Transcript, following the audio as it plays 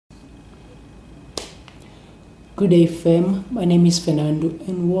Good day fam, my name is Fernando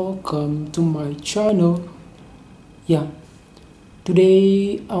and welcome to my channel.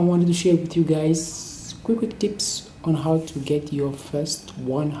 Today I wanted to share with you guys quick tips on how to get your first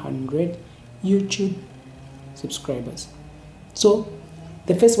 100 YouTube subscribers. So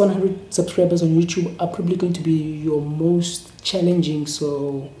the first 100 subscribers on YouTube are probably going to be your most challenging,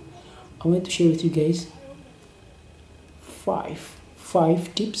 so I want to share with you guys five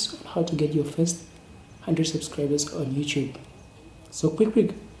tips on how to get your first 100 subscribers on YouTube. So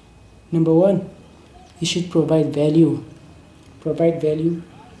quick. Number one, you should provide value. Provide value.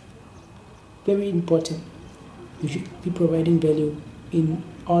 Very important. You should be providing value in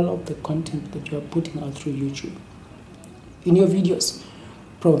all of the content that you are putting out through YouTube. In your videos,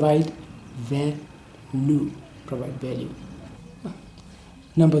 provide value. Provide value.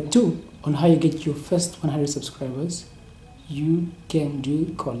 Number two, on how you get your first 100 subscribers, you can do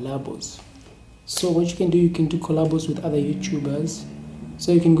collabs. So what you can do collabs with other YouTubers.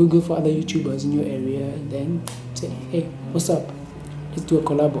 So you can Google for other YouTubers in your area and then say, hey, what's up? Let's do a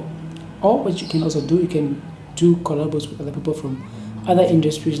collab. Or what you can also do, you can do collabs with other people from other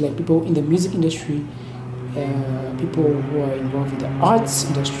industries, like people in the music industry, people who are involved in the arts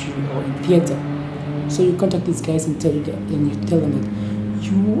industry or in theater. So you contact these guys and you tell them that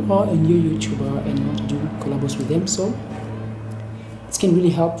you are a new YouTuber and you want to do collabs with them. So it can really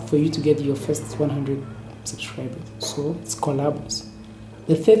help for you to get your first 100 subscribers. So it's collabs.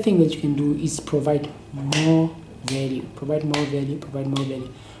 The third thing that you can do is provide more value. Provide more value.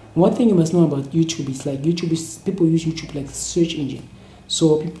 One thing you must know about YouTube is people use YouTube like a search engine.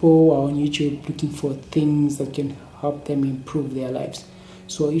 So people are on YouTube looking for things that can help them improve their lives.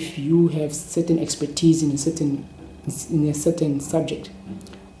 So if you have certain expertise in a certain subject,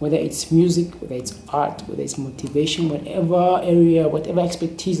 whether it's music, whether it's art, whether it's motivation, whatever area, whatever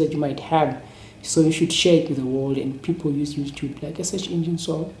expertise that you might have, so you should share it with the world. And people use YouTube like a search engine.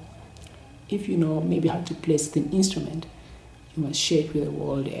 So if you know maybe how to play a certain instrument, you must share it with the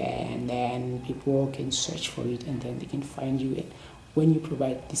world, and then people can search for it and then they can find you. And when you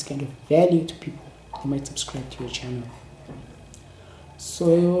provide this kind of value to people, they might subscribe to your channel.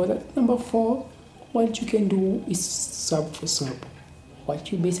 So that's number 4. What you can do is sub for sub.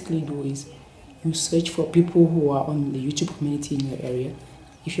 What you basically do is you search for people who are on the YouTube community in your area.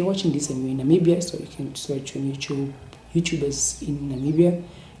 If you're watching this and you're in Namibia, so you can search on YouTubers in Namibia,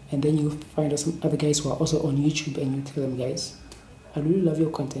 and then you find out some other guys who are also on YouTube, and you tell them, guys, I really love your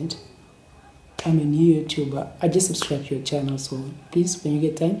content. I'm a new YouTuber. I just subscribed to your channel, so please, when you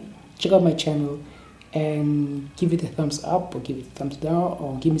get time, check out my channel and give it a thumbs up or give it a thumbs down,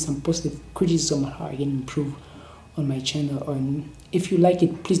 or give me some positive criticism on how I can improve on my channel. And if you like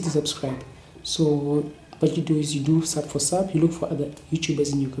it, please do subscribe. So what you do is you do sub for sub. You look for other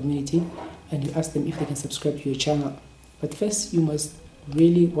YouTubers in your community and you ask them if they can subscribe to your channel. But first you must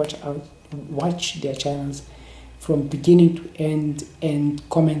really watch their channels from beginning to end and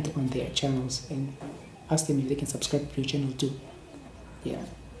comment on their channels and ask them if they can subscribe to your channel too.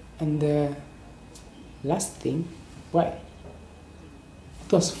 And the last thing,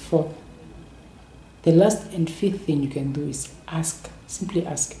 the last and fifth thing you can do is ask. Simply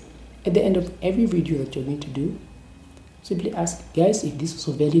ask. At the end of every video that you're going to do, simply ask, guys, if this was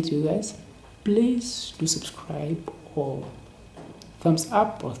of value to you guys, please do subscribe, or thumbs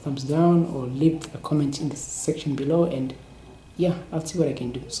up or thumbs down, or leave a comment in the section below, and I'll see what I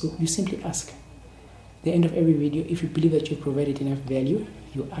can do. So you simply ask. At the end of every video, if you believe that you've provided enough value,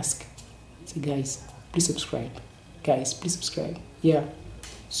 you ask. Say, guys, please subscribe. Guys, please subscribe.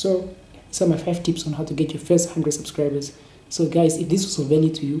 So these are my 5 tips on how to get your first 100 subscribers. So guys, if this was of value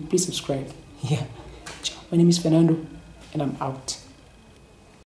to you, please subscribe. Ciao. My name is Fernando and I'm out.